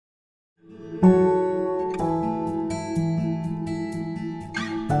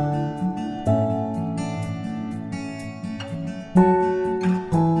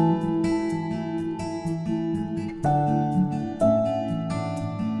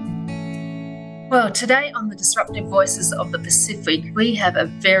Well, today on the Disruptive Voices of the Pacific, we have a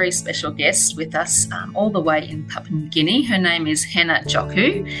very special guest with us all the way in Papua New Guinea. Her name is Hennah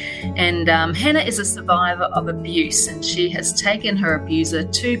Joku, and Hennah is a survivor of abuse, and she has taken her abuser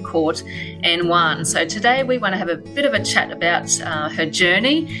to court and won. So today we want to have a bit of a chat about her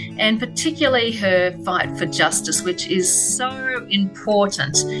journey and particularly her fight for justice, which is so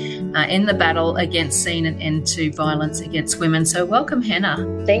important in the battle against seeing an end to violence against women. So welcome,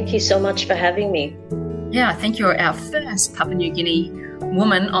 Hennah. Thank you so much for having me. Yeah, I think you're our first Papua New Guinea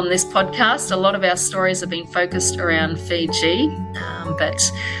woman on this podcast. A lot of our stories have been focused around Fiji,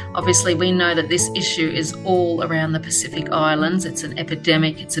 but obviously we know that this issue is all around the Pacific Islands. It's an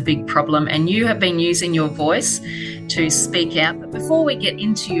epidemic, it's a big problem, and you have been using your voice to speak out. But before we get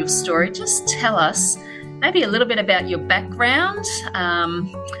into your story, just tell us maybe a little bit about your background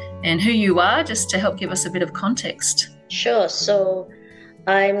and who you are, just to help give us a bit of context. Sure. So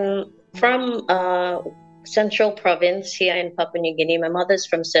I'm from Central Province here in Papua New Guinea. My mother's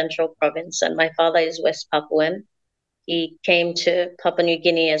from Central Province and my father is West Papuan. He came to Papua New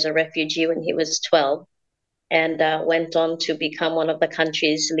Guinea as a refugee when he was 12 and went on to become one of the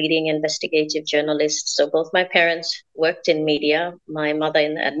country's leading investigative journalists. So both my parents worked in media, my mother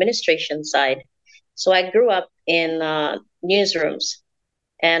in the administration side. So I grew up in newsrooms.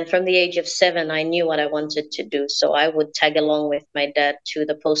 And from the age of 7, I knew what I wanted to do. So I would tag along with my dad to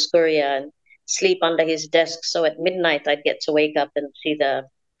the post courier and sleep under his desk. So at midnight, I'd get to wake up and see the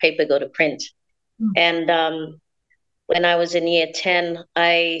paper go to print. And when I was in year 10,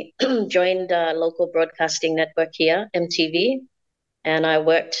 I joined a local broadcasting network here, MTV. And I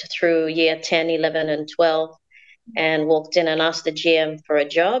worked through year 10, 11, and 12 and walked in and asked the GM for a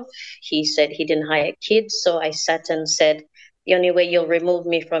job. He said he didn't hire kids. So I sat and said, the only way you'll remove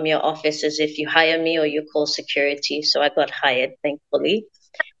me from your office is if you hire me or you call security. So I got hired, thankfully.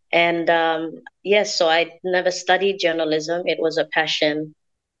 And so I never studied journalism. It was a passion.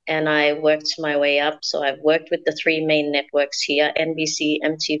 And I worked my way up. So I've worked with the 3 main networks here, NBC,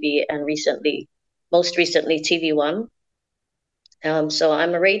 MTV, and most recently, TV1. So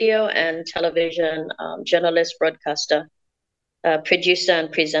I'm a radio and television journalist, broadcaster, producer,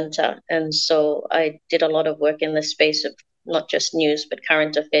 and presenter. And so I did a lot of work in the space of not just news, but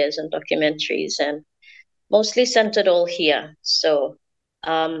current affairs and documentaries, and mostly centered all here. So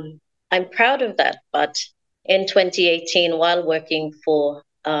I'm proud of that. But in 2018, while working for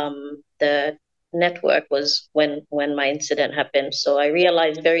the network was when my incident happened. So I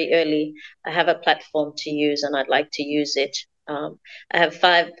realized very early I have a platform to use and I'd like to use it.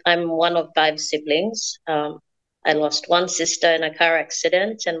 I'm one of 5 siblings. I lost one sister in a car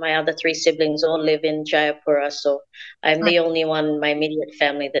accident, and my other 3 siblings all live in Jayapura. So I'm the only one in my immediate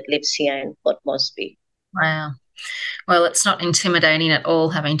family that lives here in Port Moresby. Wow. Well, it's not intimidating at all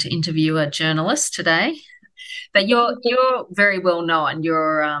having to interview a journalist today. But you're very well known.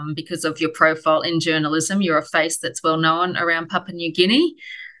 You're because of your profile in journalism, you're a face that's well known around Papua New Guinea.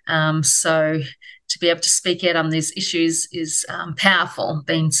 So to be able to speak out on these issues is powerful,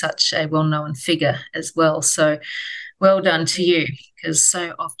 being such a well-known figure as well. So well done to you, because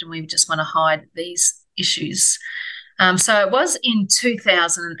so often we just want to hide these issues. So it was in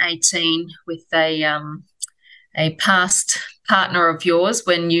 2018 with a past partner of yours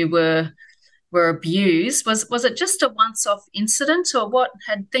when you were abused. Was it just a once-off incident, or what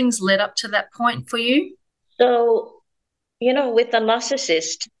had things led up to that point for you? So, with a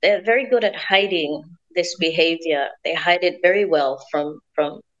narcissist, they're very good at hiding this behavior. They hide it very well from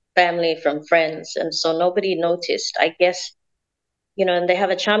family, from friends. And so nobody noticed, I guess, and they have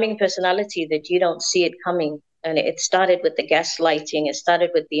a charming personality that you don't see it coming. And it started with the gaslighting. It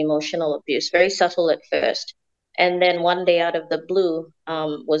started with the emotional abuse, very subtle at first. And then one day out of the blue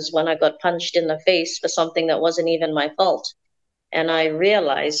was when I got punched in the face for something that wasn't even my fault. And I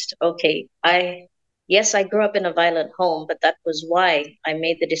realized, okay, Yes, I grew up in a violent home, but that was why I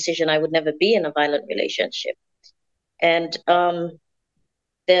made the decision I would never be in a violent relationship. And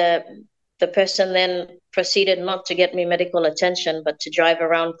the person then proceeded not to get me medical attention, but to drive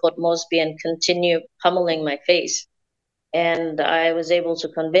around Port Moresby and continue pummeling my face. And I was able to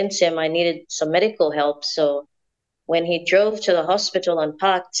convince him I needed some medical help. So when he drove to the hospital and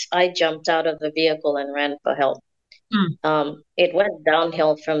parked, I jumped out of the vehicle and ran for help. It went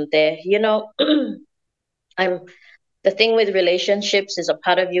downhill from there. The thing with relationships is a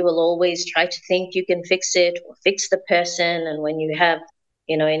part of you will always try to think you can fix it or fix the person. And when you have,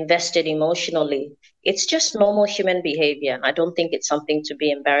 invested emotionally, it's just normal human behavior. I don't think it's something to be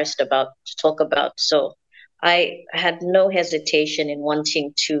embarrassed about, to talk about. So I had no hesitation in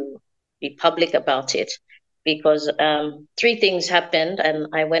wanting to be public about it. because three things happened, and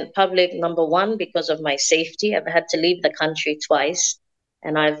I went public. Number one, because of my safety. I've had to leave the country twice,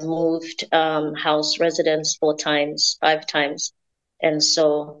 and I've moved house residence 4 times, 5 times. And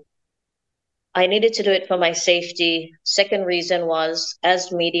so I needed to do it for my safety. Second reason was,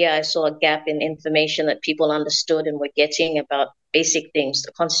 as media, I saw a gap in information that people understood and were getting about basic things,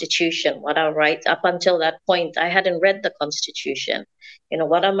 the Constitution, what our rights. Up until that point, I hadn't read the Constitution.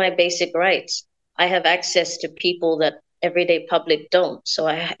 What are my basic rights? I have access to people that everyday public don't. So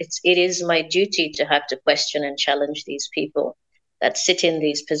it is my duty to have to question and challenge these people that sit in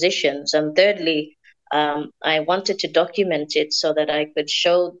these positions. And thirdly, I wanted to document it so that I could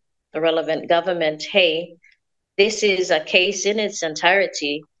show the relevant government, hey, this is a case in its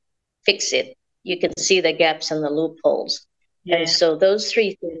entirety, fix it. You can see the gaps and the loopholes. Yeah. And so those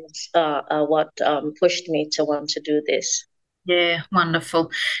three things are what pushed me to want to do this. Yeah,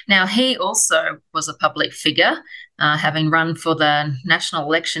 wonderful. Now, he also was a public figure, having run for the national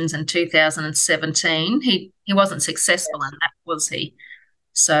elections in 2017. He wasn't successful Yes. in that, was he?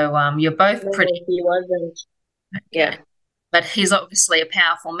 So you're both No, pretty he wasn't. okay. Yeah. But he's obviously a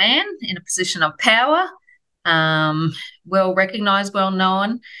powerful man in a position of power, well recognized, well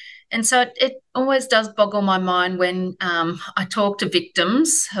known. And so it always does boggle my mind when I talk to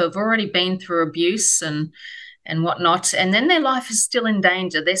victims who have already been through abuse and whatnot, and then their life is still in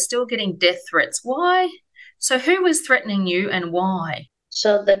danger. They're still getting death threats. Why? So who was threatening you and why?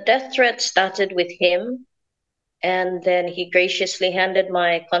 So the death threat started with him, and then he graciously handed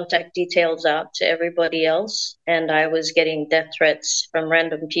my contact details out to everybody else. And I was getting death threats from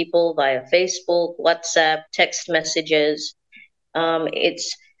random people via Facebook, WhatsApp, text messages.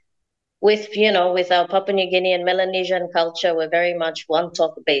 It's with our Papua New Guinea and Melanesian culture, we're very much one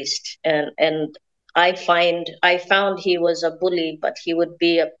talk based. And I found he was a bully, but he would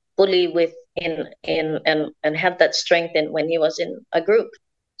be a bully and have that strength in when he was in a group.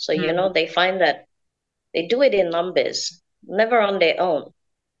 So, they find that they do it in numbers, never on their own.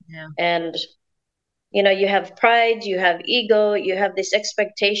 Yeah. And, you have pride, you have ego, you have this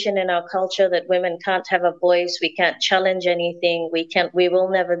expectation in our culture that women can't have a voice, we can't challenge anything, we will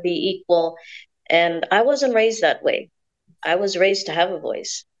never be equal. And I wasn't raised that way. I was raised to have a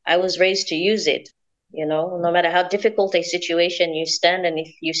voice. I was raised to use it. No matter how difficult a situation you stand, and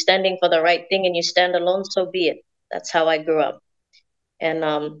if you're standing for the right thing and you stand alone, so be it. That's how I grew up.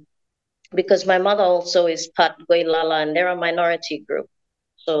 And because my mother also is part Goilala, and they're a minority group.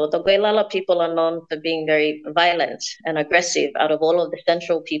 So the Goilala people are known for being very violent and aggressive out of all of the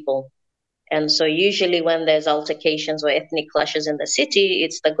central people. And so usually when there's altercations or ethnic clashes in the city,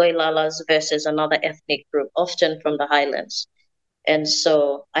 it's the Goilalas versus another ethnic group, often from the highlands. And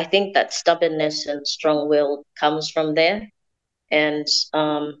so I think that stubbornness and strong will comes from there. And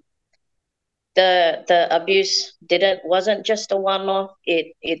the abuse wasn't just a one-off.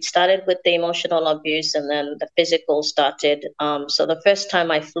 It started with the emotional abuse, and then the physical started. So the first time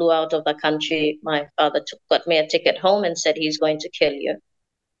I flew out of the country, my father got me a ticket home and said, he's going to kill you.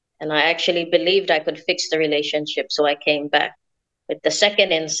 And I actually believed I could fix the relationship, so I came back. With the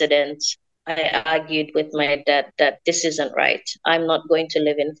second incident, I argued with my dad that this isn't right. I'm not going to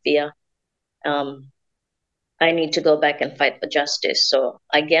live in fear. I need to go back and fight for justice. So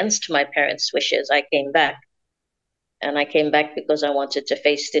against my parents' wishes, I came back. And I came back because I wanted to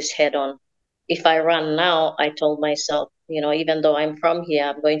face this head on. If I run now, I told myself, even though I'm from here,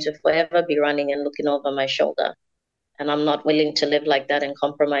 I'm going to forever be running and looking over my shoulder. And I'm not willing to live like that and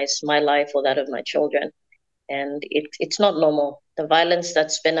compromise my life or that of my children. And it's not normal. The violence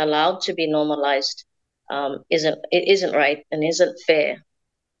that's been allowed to be normalized isn't right and isn't fair.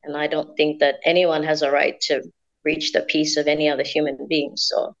 And I don't think that anyone has a right to reach the peace of any other human being.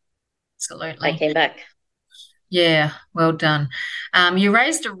 So Absolutely. I came back. Yeah, well done. You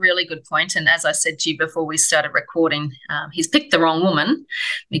raised a really good point, and as I said to you before we started recording, he's picked the wrong woman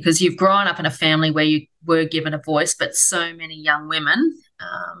because you've grown up in a family where you were given a voice, but so many young women,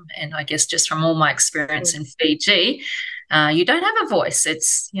 and I guess just from all my experience in Fiji, you don't have a voice.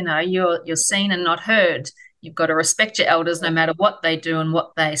 It's you're seen and not heard. You've got to respect your elders no matter what they do and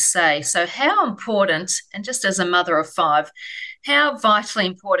what they say. So how important, and just as a mother of 5, how vitally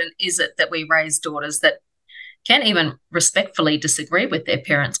important is it that we raise daughters that can even respectfully disagree with their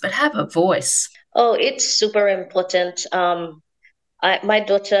parents, but have a voice? Oh, it's super important. My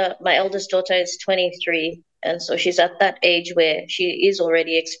eldest daughter is 23. And so she's at that age where she is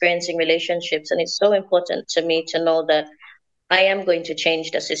already experiencing relationships. And it's so important to me to know that I am going to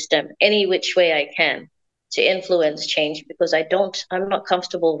change the system any which way I can to influence change, because I'm not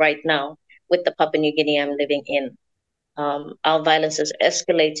comfortable right now with the Papua New Guinea I'm living in. our violence has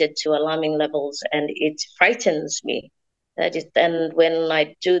escalated to alarming levels, and it frightens me. And when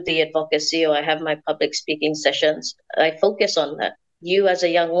I do the advocacy or I have my public speaking sessions, I focus on that. You, as a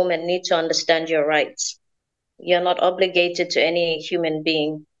young woman, need to understand your rights. You're not obligated to any human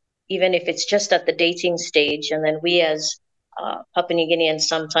being, even if it's just at the dating stage. And then we, as Papua New Guineans,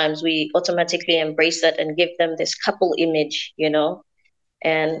 sometimes we automatically embrace that and give them this couple image,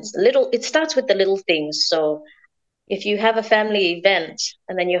 And it starts with the little things. So if you have a family event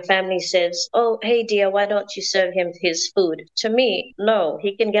and then your family says, "Oh, hey, dear, why don't you serve him his food?" To me, no,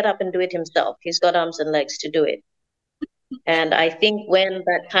 he can get up and do it himself. He's got arms and legs to do it. And I think when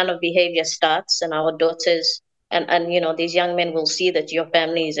that kind of behavior starts and our daughters and these young men will see that your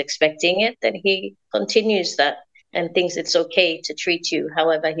family is expecting it, then he continues that and thinks it's okay to treat you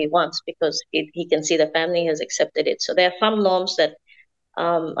however he wants because he can see the family has accepted it. So there are some norms that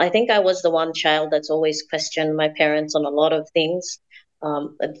I think I was the one child that's always questioned my parents on a lot of things.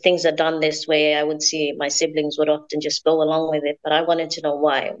 Things are done this way. I would see my siblings would often just go along with it, but I wanted to know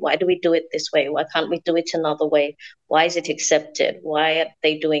why. Why do we do it this way? Why can't we do it another way? Why is it accepted? Why are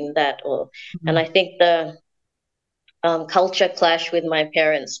they doing that? And I think the culture clash with my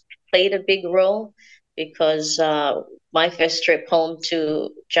parents played a big role because my first trip home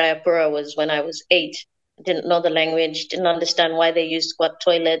to Jayapura was when I was 8. Didn't know the language, didn't understand why they used squat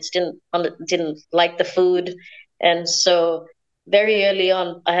toilets, didn't like the food, and so very early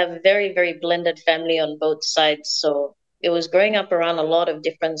on, I have a very very blended family on both sides. So it was growing up around a lot of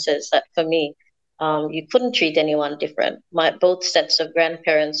differences that for me, you couldn't treat anyone different. My both sets of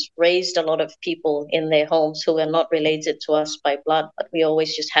grandparents raised a lot of people in their homes who were not related to us by blood, but we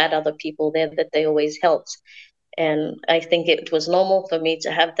always just had other people there that they always helped. And I think it was normal for me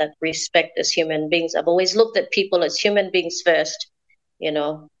to have that respect as human beings. I've always looked at people as human beings first, you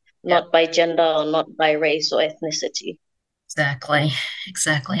know, Yeah. not by gender or not by race or ethnicity. Exactly,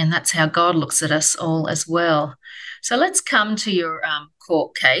 exactly. And that's how God looks at us all as well. So let's come to your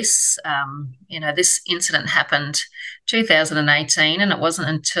court case. This incident happened 2018, and it wasn't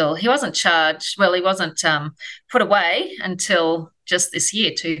until he wasn't charged, well, he wasn't put away until just this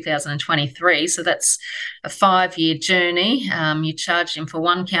year, 2023. So that's a 5-year journey. You charged him for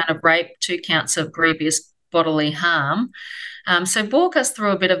 1 count of rape, 2 counts of grievous bodily harm. So walk us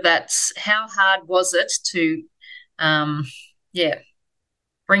through a bit of that. How hard was it to um, yeah,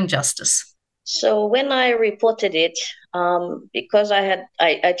 bring justice? So when I reported it, because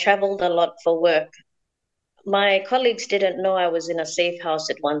I traveled a lot for work, my colleagues didn't know I was in a safe house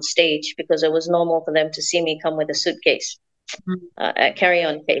at one stage because it was normal for them to see me come with a suitcase, a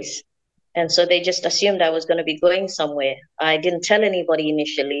carry-on case. And so they just assumed I was going to be going somewhere. I didn't tell anybody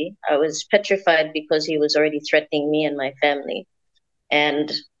initially. I was petrified because he was already threatening me and my family.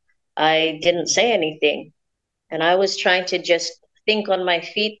 And I didn't say anything. And I was trying to just think on my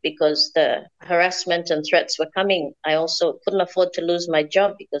feet because the harassment and threats were coming. I also couldn't afford to lose my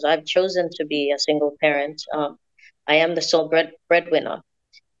job because I've chosen to be a single parent. I am the sole breadwinner.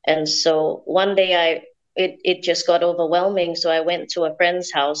 And so one day it just got overwhelming. So I went to a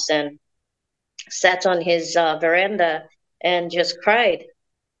friend's house and sat on his veranda and just cried.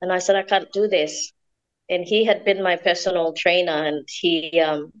 And I said, I can't do this. And he had been my personal trainer, and he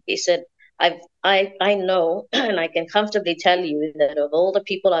said, I know, and I can comfortably tell you that of all the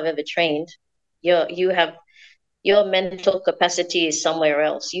people I've ever trained, you have your mental capacity is somewhere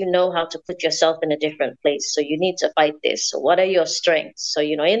else. You know how to put yourself in a different place. So you need to fight this. So what are your strengths? So,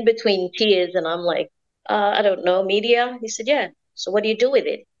 in between tears, and I'm like, I don't know, media. He said, yeah. So what do you do with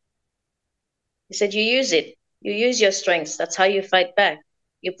it? He said, you use it. You use your strengths. That's how you fight back.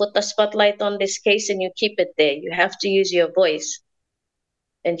 You put the spotlight on this case and you keep it there. You have to use your voice.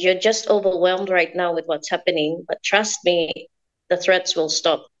 And you're just overwhelmed right now with what's happening. But trust me, the threats will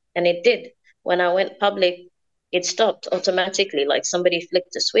stop. And it did. When I went public, it stopped automatically, like somebody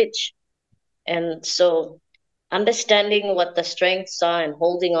flicked a switch. And so understanding what the strengths are and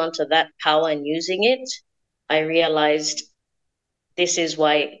holding on to that power and using it, I realized this is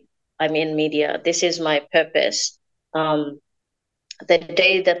why I'm in media. This is my purpose. The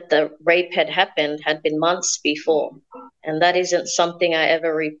day that the rape had happened had been months before. And that isn't something I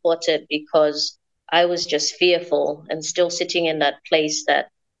ever reported because I was just fearful and still sitting in that place that,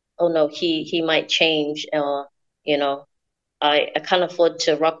 oh no, he might change, or, I can't afford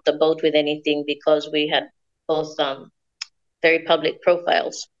to rock the boat with anything because we had both very public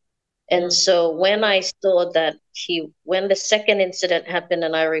profiles. And so when I saw that when the second incident happened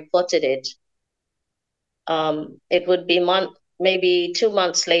and I reported it, it would be maybe 2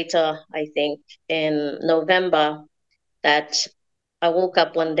 months later, I think, in November, that I woke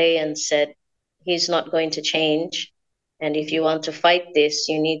up one day and said, he's not going to change. And if you want to fight this,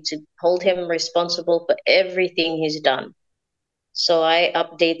 you need to hold him responsible for everything he's done. So I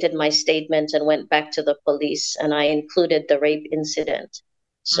updated my statement and went back to the police, and I included the rape incident.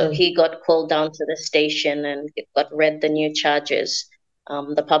 So Mm. he got called down to the station and got read the new charges.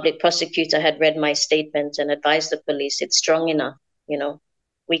 The public prosecutor had read my statement and advised the police it's strong enough. You know,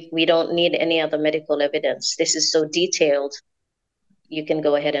 we don't need any other medical evidence. This is so detailed. You can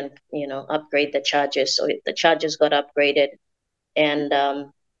go ahead and upgrade the charges. So the charges got upgraded, and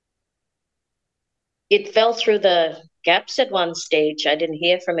it fell through the gaps at one stage. I didn't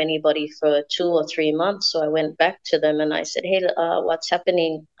hear from anybody for 2 or 3 months. So I went back to them and I said, hey, what's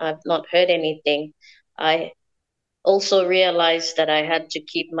happening? I've not heard anything. I also realized that I had to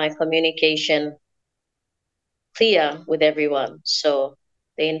keep my communication clear with everyone. So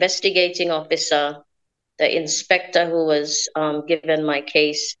the investigating officer, the inspector who was given my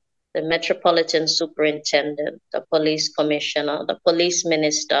case, the metropolitan superintendent, the police commissioner, the police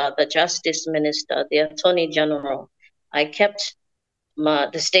minister, the justice minister, the attorney general. I kept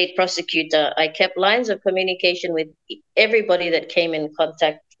the state prosecutor. I kept lines of communication with everybody that came in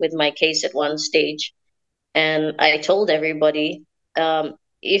contact with my case at one stage. And I told everybody,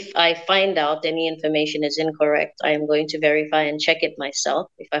 if I find out any information is incorrect, I am going to verify and check it myself.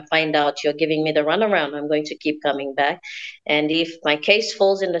 If I find out you're giving me the runaround, I'm going to keep coming back. And if my case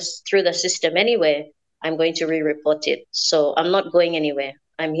falls through the system anyway, I'm going to re-report it. So I'm not going anywhere.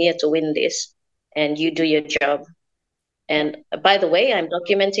 I'm here to win this, and you do your job. And by the way, I'm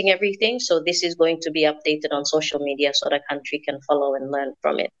documenting everything. So this is going to be updated on social media so the country can follow and learn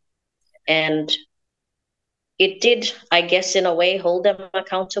from it. And it did, I guess, in a way, hold them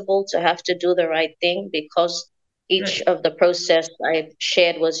accountable to have to do the right thing, because each of the process I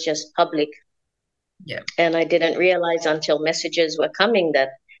shared was just public. Yeah. And I didn't realize until messages were coming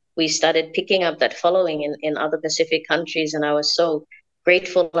that we started picking up that following in other Pacific countries. And I was so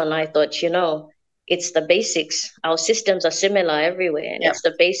grateful. And I thought, it's the basics. Our systems are similar everywhere. And it's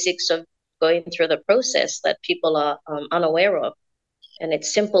the basics of going through the process that people are unaware of. And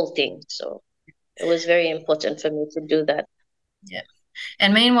it's simple things. So it was very important for me to do that. Yeah.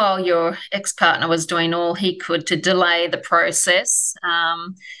 And meanwhile, your ex-partner was doing all he could to delay the process,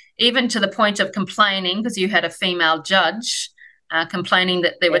 even to the point of complaining, because you had a female judge complaining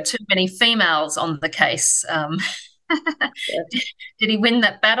that there were too many females on the case. Did he win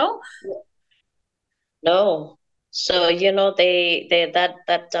that battle? No. So they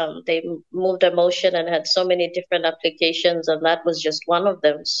moved a motion and had so many different applications, and that was just one of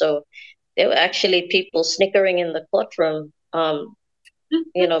them. So there were actually people snickering in the courtroom,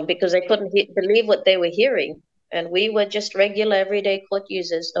 because they couldn't believe what they were hearing. And we were just regular everyday court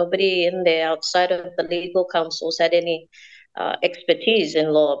users. Nobody in there outside of the legal counsels had any expertise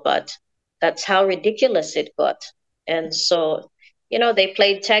in law, but that's how ridiculous it got. And so, they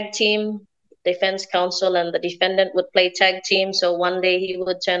played tag team. Defense counsel and the defendant would play tag team. So one day he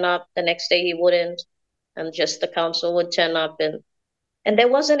would turn up, the next day he wouldn't, and just the counsel would turn up, and there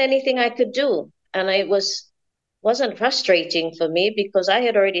wasn't anything I could do. And it wasn't frustrating for me, because I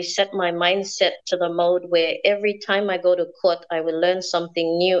had already set my mindset to the mode where every time I go to court, I will learn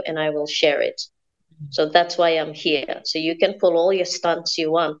something new and I will share it. So that's why I'm here. So you can pull all your stunts you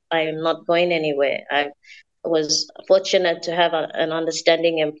want. I am not going anywhere. I was fortunate to have an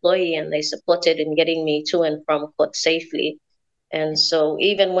understanding employee, and they supported in getting me to and from court safely. And so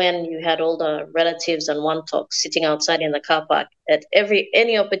even when you had all the relatives and one talk sitting outside in the car park, at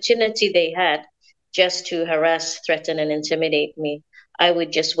any opportunity they had just to harass, threaten, and intimidate me, I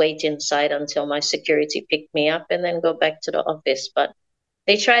would just wait inside until my security picked me up and then go back to the office. But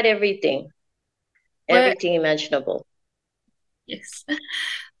they tried everything imaginable. Yes,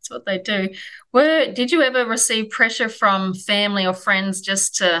 that's what they do. Did you ever receive pressure from family or friends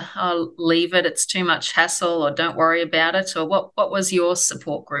just to leave it, it's too much hassle, or don't worry about it? Or what was your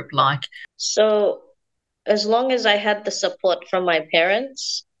support group like? So as long as I had the support from my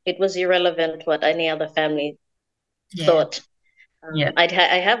parents, it was irrelevant what any other family thought.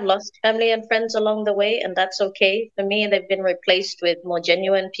 I have lost family and friends along the way, and that's okay. For me, they've been replaced with more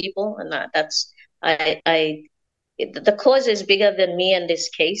genuine people, and the cause is bigger than me in this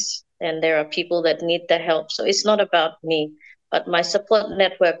case, and there are people that need the help. So it's not about me, but my support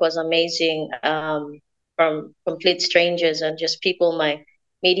network was amazing, from complete strangers and just people, my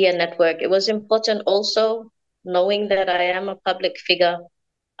media network. It was important also knowing that I am a public figure.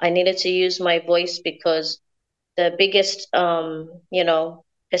 I needed to use my voice, because the biggest,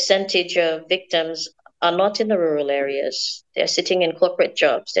 percentage of victims are not in the rural areas. They're sitting in corporate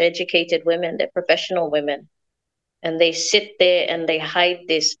jobs. They're educated women. They're professional women. And they sit there and they hide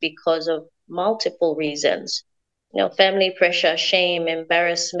this because of multiple reasons. family pressure, shame,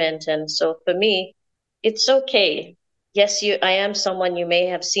 embarrassment. And so for me, it's okay. Yes, I am someone you may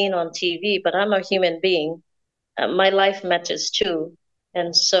have seen on TV, but I'm a human being. My life matters too.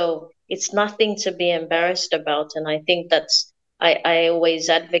 And so it's nothing to be embarrassed about. And I think I always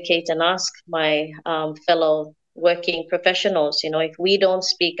advocate and ask my fellow working professionals, if we don't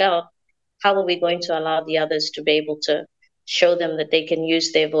speak out, how are we going to allow the others to be able to show them that they can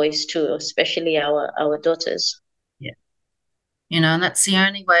use their voice too, especially our daughters? Yeah. And that's the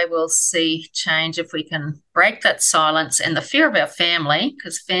only way we'll see change if we can break that silence and the fear of our family,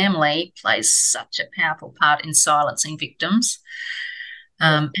 because family plays such a powerful part in silencing victims.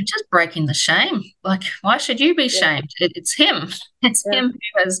 And just breaking the shame. Like, why should you be Yeah, shamed? It's him. It's yeah. him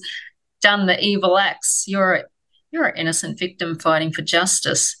who has done the evil acts. You're an innocent victim fighting for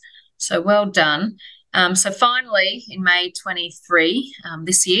justice. So well done. So finally, in May 23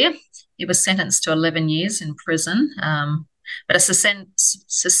 this year, he was sentenced to 11 years in prison, but a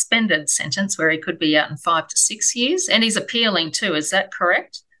suspended sentence where he could be out in 5 to 6 years. And he's appealing too. Is that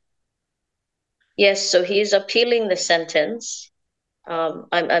correct? Yes, so he's appealing the sentence.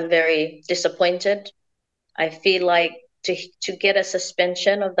 I'm very disappointed. I feel like to get a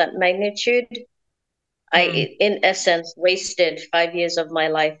suspension of that magnitude, Mm, in essence, wasted 5 years of my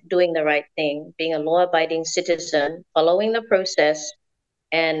life doing the right thing, being a law-abiding citizen, following the process,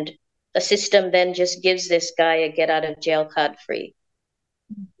 and the system then just gives this guy a get out of jail card free.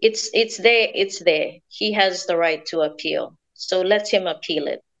 It's there. He has the right to appeal. So let him appeal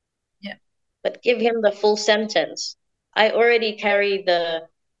it. yeah. But give him the full sentence. I already carry the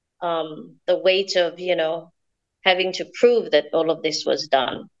weight of, having to prove that all of this was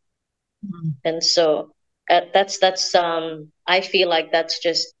done. Mm, And so that's I feel like that's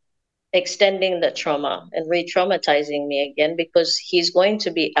just extending the trauma and re-traumatizing me again because he's going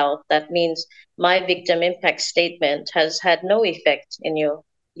to be out. That means my victim impact statement has had no effect in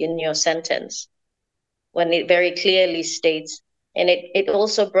your sentence when it very clearly states. And it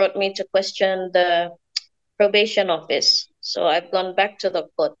also brought me to question the probation office. So I've gone back to the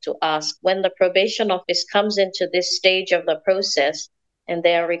court to ask when the probation office comes into this stage of the process and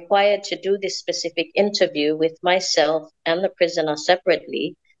they are required to do this specific interview with myself and the prisoner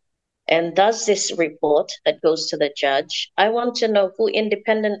separately and does this report that goes to the judge. I want to know who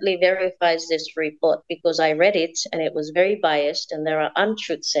independently verifies this report because I read it and it was very biased and there are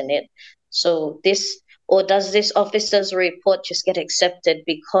untruths in it. So or does this officer's report just get accepted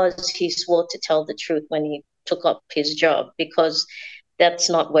because he swore to tell the truth when he took up his job? Because that's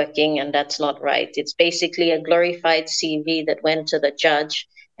not working and that's not right. It's basically a glorified CV that went to the judge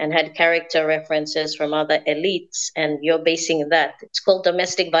and had character references from other elites, and you're basing that. It's called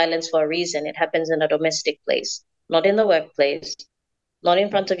domestic violence for a reason. It happens in a domestic place, not in the workplace, not in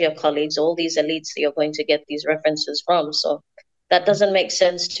front of your colleagues, all these elites that you're going to get these references from. So that doesn't make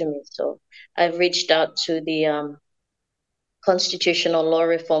sense to me. So I've reached out to the Constitutional Law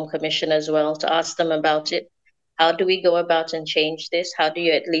Reform Commission as well to ask them about it. How do we go about and change this? How do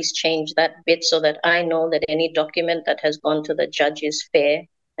you at least change that bit so that I know that any document that has gone to the judge is fair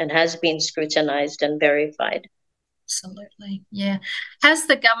and has been scrutinized and verified? absolutely. Yeah. Has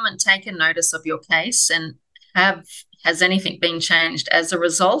the government taken notice of your case and have has anything been changed as a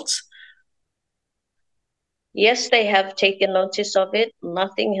result? Yes, they have taken notice of it.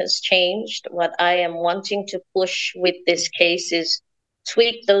 Nothing has changed. What I am wanting to push with this case is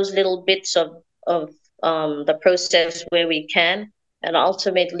tweak those little bits of the process where we can. And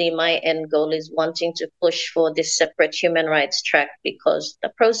ultimately, my end goal is wanting to push for this separate human rights track because the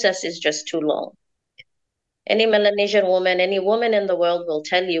process is just too long. Any Melanesian woman, any woman in the world will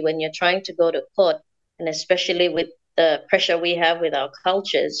tell you when you're trying to go to court, and especially with the pressure we have with our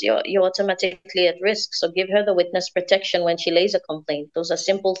cultures, you're automatically at risk. So give her the witness protection when she lays a complaint. Those are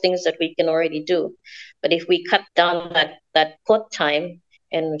simple things that we can already do. But if we cut down that court time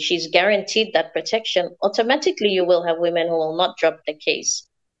and she's guaranteed that protection, automatically you will have women who will not drop the case.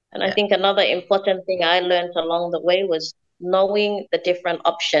 And I Yeah. think another important thing I learned along the way was knowing the different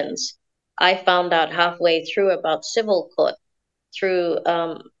options. I found out halfway through about civil court through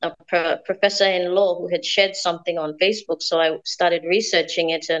a professor in law who had shared something on Facebook. So I started researching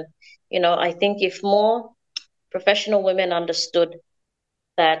it. And, I think if more professional women understood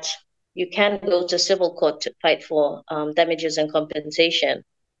that you can go to civil court to fight for damages and compensation,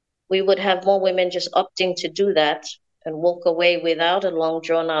 we would have more women just opting to do that and walk away without a long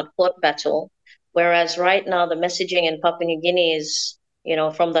drawn out court battle. Whereas right now, the messaging in Papua New Guinea is,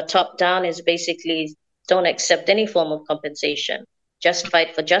 from the top down, is basically don't accept any form of compensation, just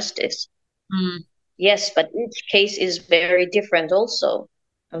fight for justice. Mm, Yes, but each case is very different also.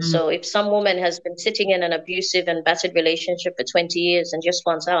 And Mm. so if some woman has been sitting in an abusive and battered relationship for 20 years and just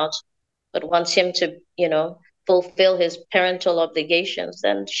wants out, but wants him to, fulfill his parental obligations,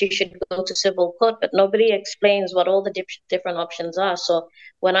 then she should go to civil court. But nobody explains what all the different options are. So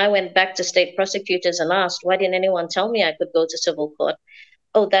when I went back to state prosecutors and asked, why didn't anyone tell me I could go to civil court?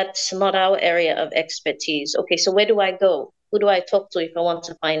 Oh, that's not our area of expertise. Okay, so where do I go? Who do I talk to if I want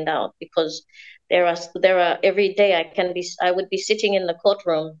to find out? Because there are every day I would be sitting in the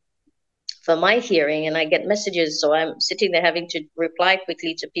courtroom for my hearing and I get messages. So I'm sitting there having to reply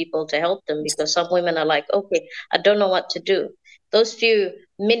quickly to people to help them because some women are like, okay, I don't know what to do. Those few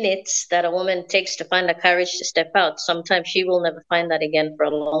minutes that a woman takes to find the courage to step out, sometimes she will never find that again for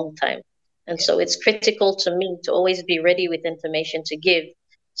a long time. And so it's critical to me to always be ready with information to give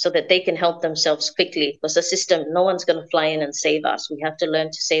so that they can help themselves quickly because the system, no one's going to fly in and save us. We have to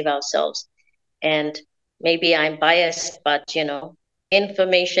learn to save ourselves. And maybe I'm biased, but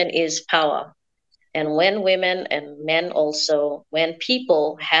information is power. And when women and men also, when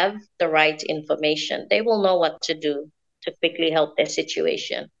people have the right information, they will know what to do to quickly help their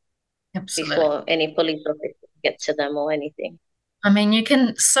situation Absolutely. before any police officer get to them or anything. I mean, you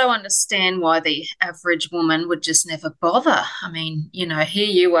can so understand why the average woman would just never bother. I mean, here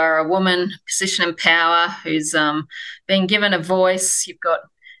you are, a woman, position in power, who's been given a voice. You've got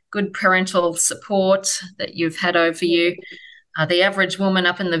good parental support that you've had over you. The average woman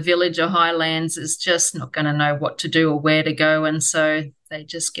up in the village or highlands is just not going to know what to do or where to go. And so they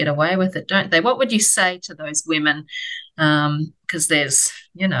just get away with it, don't they? What would you say to those women? Because there's,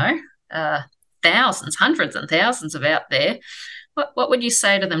 thousands, hundreds and thousands of out there. What would you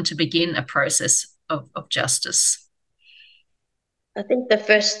say to them to begin a process of justice? I think the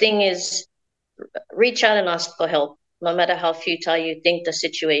first thing is reach out and ask for help, no matter how futile you think the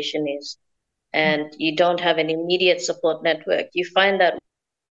situation is. And you don't have an immediate support network. You find that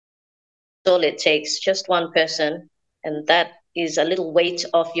all it takes, just one person, and that is a little weight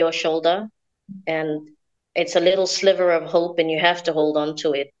off your shoulder. And it's a little sliver of hope, and you have to hold on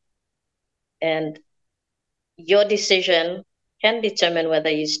to it. And your decision can determine whether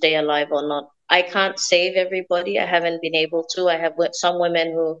you stay alive or not. I can't save everybody. I haven't been able to. I have some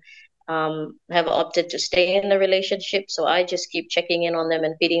women who have opted to stay in the relationship. So I just keep checking in on them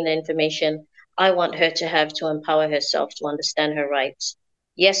and feeding the information I want her to have to empower herself to understand her rights.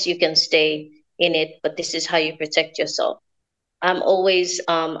 Yes, you can stay in it, but this is how you protect yourself. I always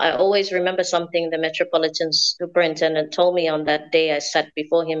remember something the Metropolitan Superintendent told me on that day I sat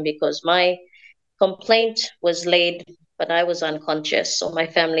before him because my complaint was laid, but I was unconscious. So my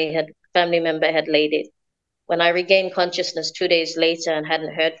family member had laid it. When I regained consciousness 2 days later and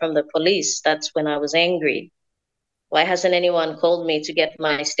hadn't heard from the police, that's when I was angry. Why hasn't anyone called me to get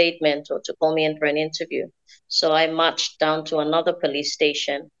my statement or to call me in for an interview? So I marched down to another police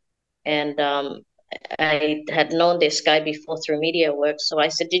station and I had known this guy before through media work. So I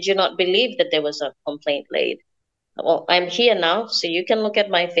said, did you not believe that there was a complaint laid? Well, I'm here now, so you can look at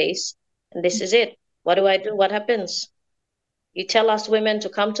my face and this is it. What do I do? What happens? You tell us women to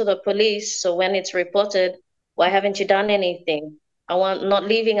come to the police. So when it's reported, why haven't you done anything? I want not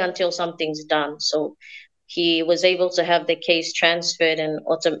leaving until something's done. So he was able to have the case transferred and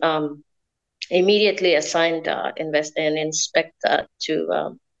immediately assigned an inspector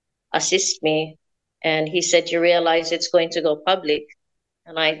to assist me. And he said, you realize it's going to go public.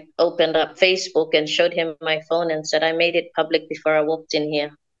 And I opened up Facebook and showed him my phone and said, I made it public before I walked in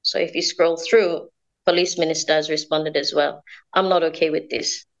here. So if you scroll through, police minister has responded as well. I'm not okay with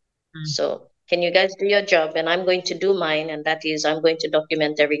this. So can you guys do your job? And I'm going to do mine. And that is, I'm going to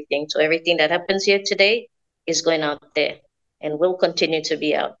document everything. So everything that happens here today is going out there and will continue to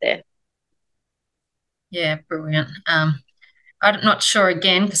be out there. Yeah, brilliant. I'm not sure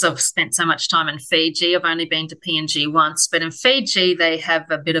again because I've spent so much time in Fiji. I've only been to PNG once, but in Fiji they have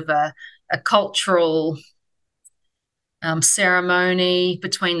a bit of a cultural ceremony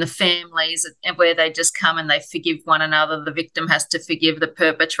between the families where they just come and they forgive one another. The victim has to forgive the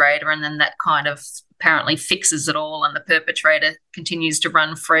perpetrator, and then that kind of apparently fixes it all, and the perpetrator continues to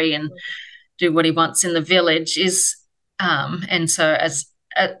run free and do what he wants in the village. And so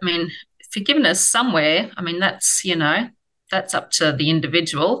forgiveness somewhere. I mean, that's up to the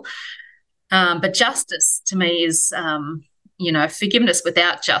individual. But justice to me is, forgiveness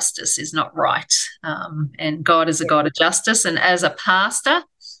without justice is not right. And God is a God of justice. And as a pastor,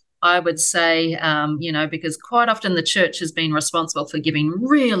 I would say, because quite often the church has been responsible for giving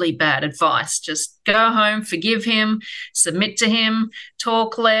really bad advice. Just go home, forgive him, submit to him,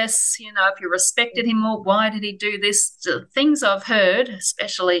 talk less. If you respected him more, why did he do this? The things I've heard,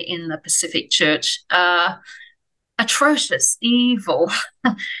 especially in the Pacific Church, are atrocious, evil.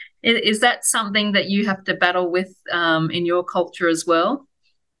 Is that something that you have to battle with in your culture as well?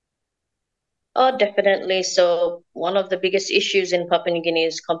 Oh, definitely. So one of the biggest issues in Papua New Guinea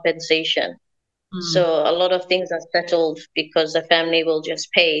is compensation. Mm, So a lot of things are settled because the family will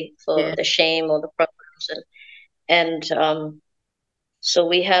just pay for yeah, the shame or the problems, and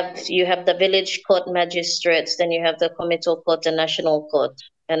so you have the village court magistrates, then you have the committal court and national court.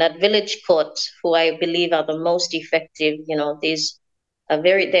 And at village court, who I believe are the most effective, these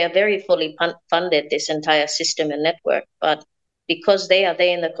they are very fully funded, this entire system and network. But because they are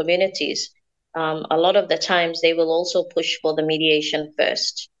there in the communities, a lot of the times they will also push for the mediation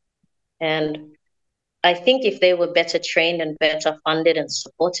first. And I think if they were better trained and better funded and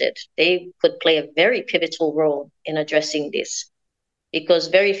supported, they could play a very pivotal role in addressing this, because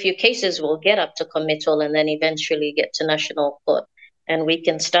very few cases will get up to committal and then eventually get to national court. And we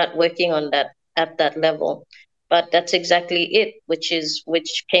can start working on that at that level. But that's exactly it, which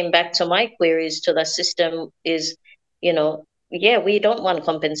came back to my queries to the system is, yeah, we don't want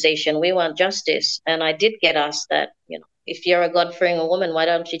compensation, we want justice. And I did get asked that, if you're a God-fearing woman, why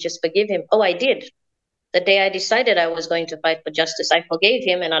don't you just forgive him? Oh, I did. The day I decided I was going to fight for justice, I forgave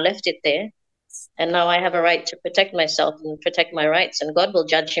him and I left it there. And now I have a right to protect myself and protect my rights. And God will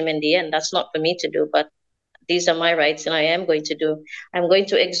judge him in the end. That's not for me to do, but these are my rights, and I'm going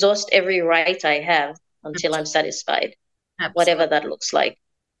to exhaust every right I have until I'm satisfied, whatever absolutely. that looks like.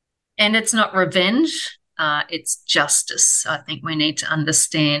 And it's not revenge, it's justice. I think we need to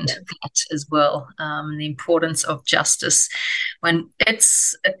understand Yeah. that as well, the importance of justice. When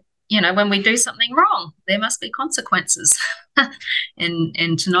it's, when we do something wrong, there must be consequences.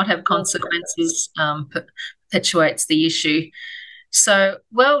 And to not have consequences perpetuates the issue. So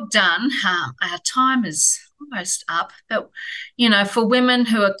well done. Our time is almost up, but for women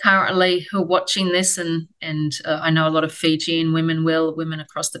who are watching this, and I know a lot of Fijian women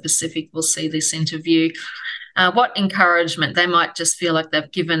across the Pacific will see this interview. What encouragement? They might just feel like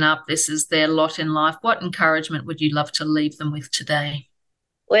they've given up. This is their lot in life. What encouragement would you love to leave them with today?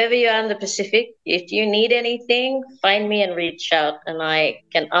 Wherever you are in the Pacific, if you need anything, find me and reach out, and I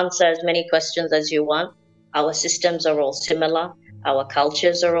can answer as many questions as you want. Our systems are all similar, our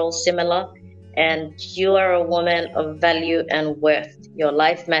cultures are all similar, and you are a woman of value and worth. Your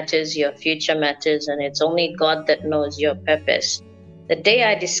life matters, your future matters, and it's only God that knows your purpose. The day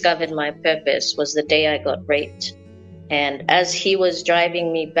I discovered my purpose was the day I got raped. And as he was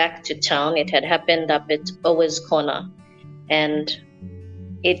driving me back to town, it had happened up at Owa's Corner. And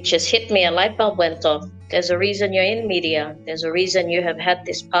it just hit me, a light bulb went off. There's a reason you're in media. There's a reason you have had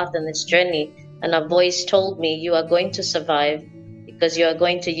this path and this journey. And a voice told me you are going to survive because you are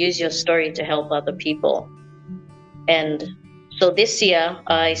going to use your story to help other people. And so this year,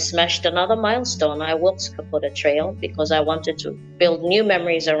 I smashed another milestone. I walked Kapota Trail because I wanted to build new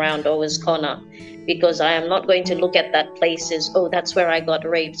memories around Owa's Corner, because I am not going to look at that place as, oh, that's where I got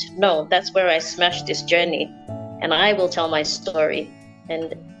raped. No, that's where I smashed this journey. And I will tell my story.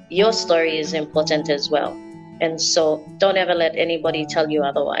 And your story is important as well. And so don't ever let anybody tell you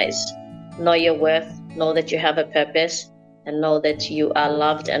otherwise. Know your worth, know that you have a purpose, and know that you are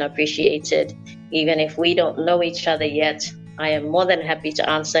loved and appreciated. Even if we don't know each other yet, I am more than happy to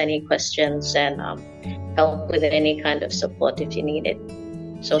answer any questions and help with any kind of support if you need it.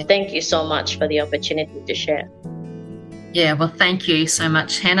 So thank you so much for the opportunity to share. Yeah, well, thank you so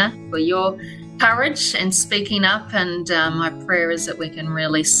much, Hennah, for your courage and speaking up. And my prayer is that we can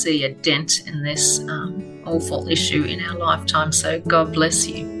really see a dent in this awful issue in our lifetime. So God bless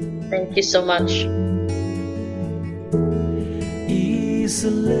you. Thank you so much.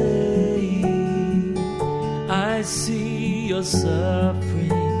 Easily, I see your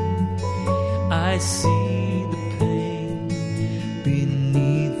suffering. I see the pain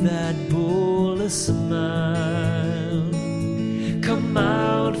beneath that bullet smile. Come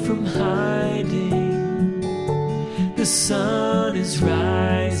out from hiding, the sun is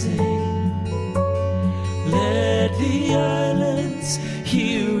rising. Let the islands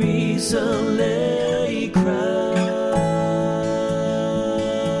hear reason.